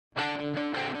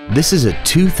This is a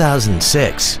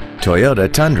 2006 Toyota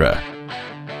Tundra.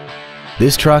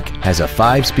 This truck has a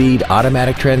 5-speed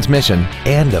automatic transmission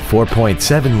and a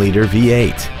 4.7-liter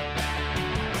V8.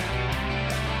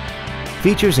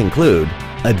 Features include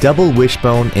a double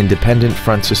wishbone independent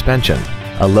front suspension,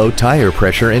 a low tire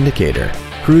pressure indicator,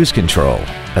 cruise control,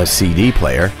 a CD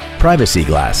player, privacy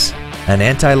glass, an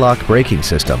anti-lock braking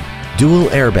system, dual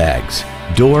airbags,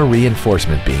 door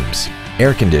reinforcement beams,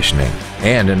 air conditioning,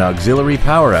 and an auxiliary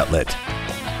power outlet.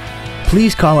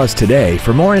 Please call us today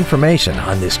for more information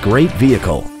on this great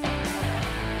vehicle.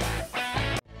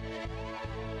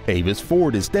 Avis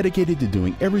Ford is dedicated to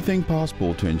doing everything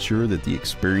possible to ensure that the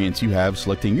experience you have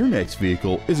selecting your next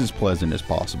vehicle is as pleasant as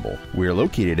possible. We are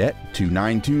located at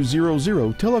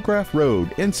 29200 Telegraph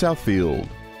Road in Southfield.